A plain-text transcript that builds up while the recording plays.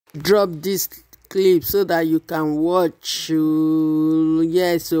drop this clip so that you can watch.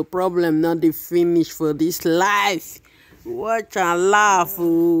 Yes, so problem not the finish for this life. Watch and laugh.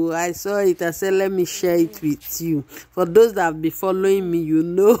 I saw it. I said, let me share it with you. For those that have been following me, you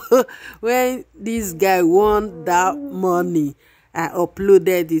know when this guy won that money, I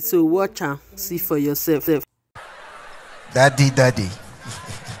uploaded it. So watch and see for yourself. Daddy.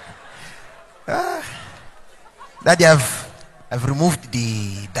 Daddy, I've removed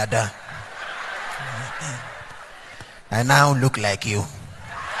the dada. I now look like you.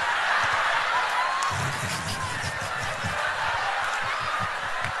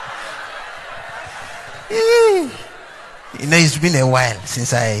 You know, it's been a while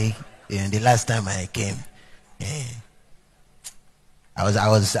since the last time I came. I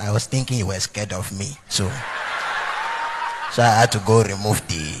was thinking you were scared of me, so I had to go remove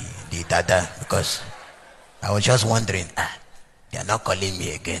the dada because I was just wondering, they're not calling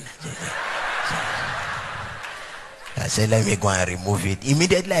me again. I said, let me go and remove it.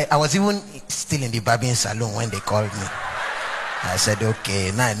 Immediately, I was even still in the barbing salon when they called me. I said,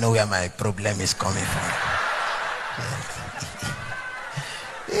 okay, now I know where my problem is coming from.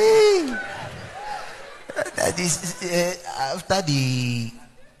 That is, after the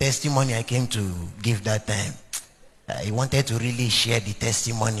testimony I came to give that time, I wanted to really share the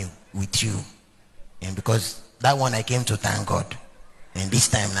testimony with you. And because that one I came to thank God. And this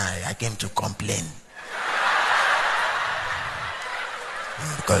time now I came to complain.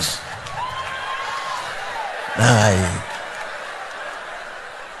 Because now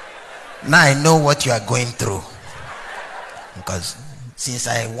I know what you are going through. Because since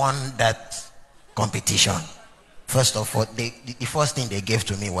I won that competition, first of all, the first thing they gave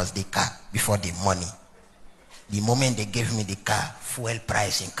to me was the car before the money. The moment they gave me the car, fuel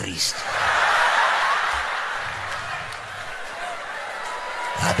price increased.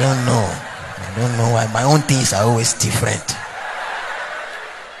 I don't know why. My own things are always different.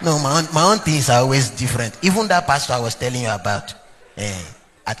 No, my own things are always different. Even that pastor I was telling you about,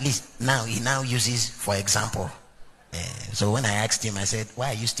 at least now, he now uses for example. So when I asked him, I said,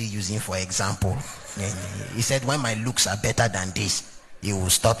 why are you still using for example? He said, when my looks are better than this, he will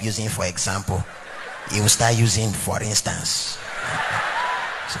stop using for example. He will start using for instance.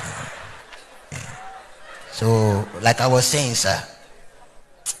 So like I was saying, sir,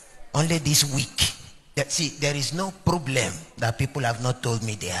 only this week, see, there is no problem that people have not told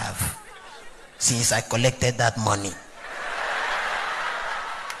me they have since I collected that money.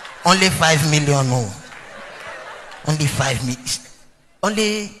 Only 5 million more. Only 5 million.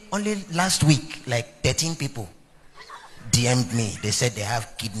 Only last week, like 13 people DM'd me. They said they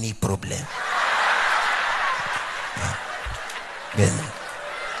have kidney problem.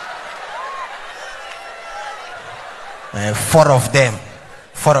 Four of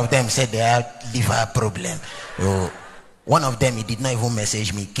them said they have liver problem. So one of them, he did not even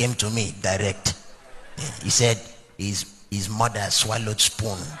message me, came to me direct. He said his mother swallowed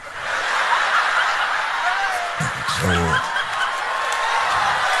spoon. So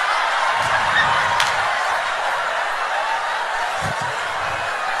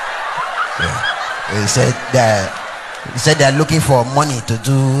he said they are looking for money to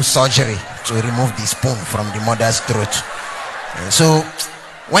do surgery to remove the spoon from the mother's throat. So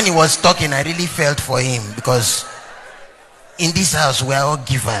when he was talking, I really felt for him because in this house we are all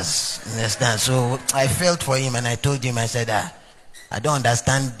givers, understand? So I felt for him and I told him, I said, I don't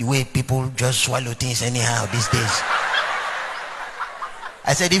understand the way people just swallow things anyhow these days.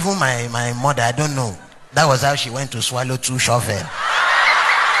 I said, even my mother, I don't know. That was how she went to swallow 2 shovels.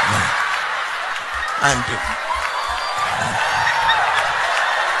 Yeah. And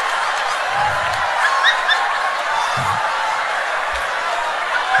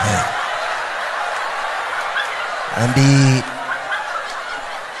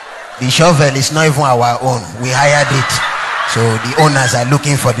the shovel is not even our own. We hired it. So the owners are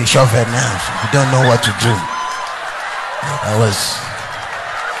looking for the shovel now. So we don't know what to do.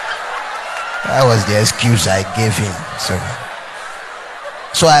 That was the excuse I gave him.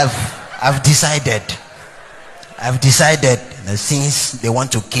 So I've decided that since they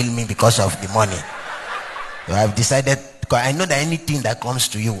want to kill me because of the money, so I've decided, because I know that anything that comes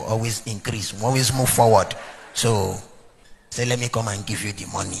to you will always increase, will always move forward. So say, let me come and give you the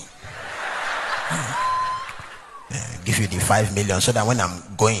money. Give you the 5 million so that when I'm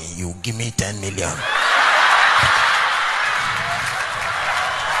going, you give me 10 million.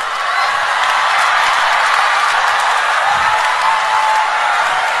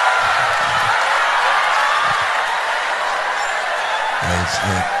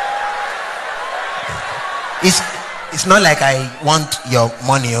 it's not like I want your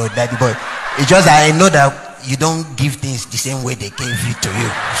money or daddy, but it's just that I know that you don't give things the same way they gave it to you.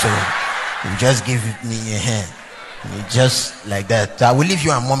 So you just give me a hand. Just like that. So I will leave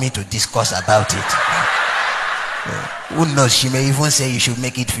you and mommy to discuss about it. Who knows? She may even say you should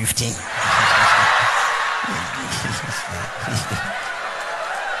make it 15.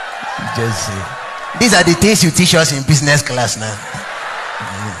 Just these are the things you teach us in business class now.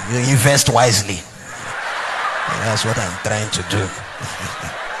 You invest wisely. That's what I'm trying to do.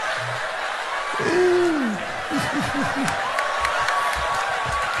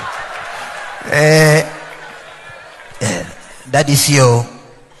 That is you.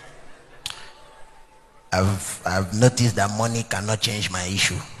 I've noticed that money cannot change my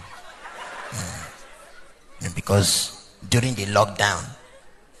issue. Because during the lockdown,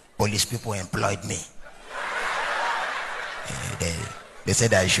 police people employed me. They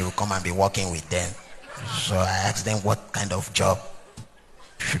said I should come and be working with them. So I asked them what kind of job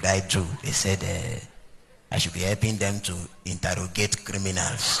should I do. They said I should be helping them to interrogate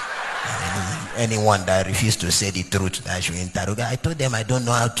criminals. Anyone that refused to say the truth, I should interrogate. I told them I don't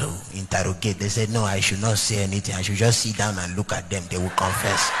know how to interrogate. They said no, I should not say anything. I should just sit down and look at them. They will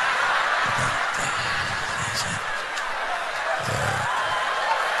confess.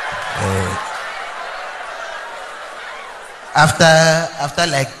 After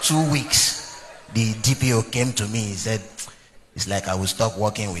like 2 weeks, the DPO came to me. He said it's like I will stop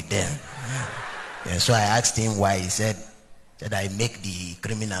working with them. So I asked him why. He said that I make the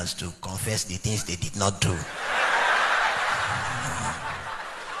criminals to confess the things they did not do.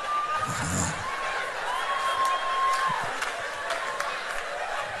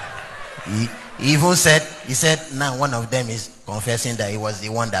 He even said, now one of them is confessing that he was the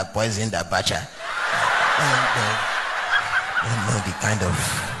one that poisoned Abacha. I don't know the kind of...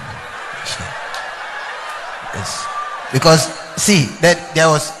 Yes. Because, see, there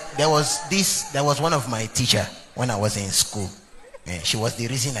was one of my teacher when I was in school. She was the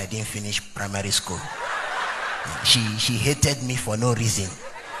reason I didn't finish primary school. She hated me for no reason.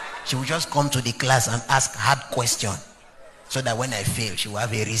 She would just come to the class and ask hard questions so that when I fail, she would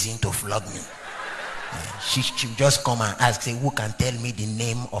have a reason to flog me. She would just come and ask, say, who can tell me the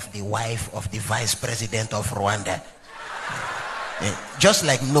name of the wife of the vice president of Rwanda? Just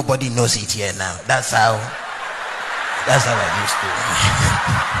like nobody knows it here now. That's how I used to.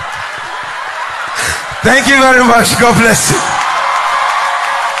 Thank you very much. God bless you.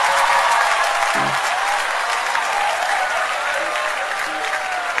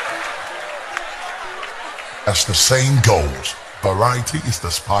 As the saying goes, variety is the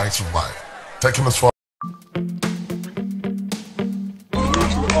spice of life. Taking us far.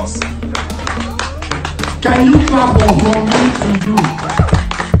 Can you clap for me to do?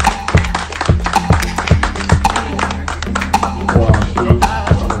 Wow.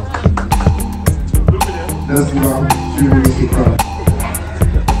 Let's give up 3 minutes to clap.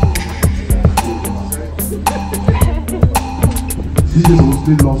 DJ will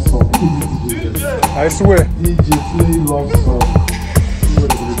play love song. I swear. DJ play love song.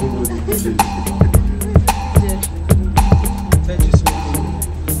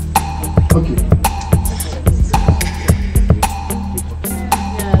 Okay.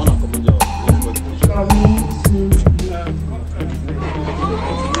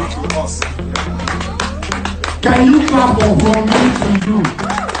 Can you clap for me to do?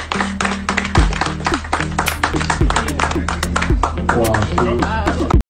 Wow.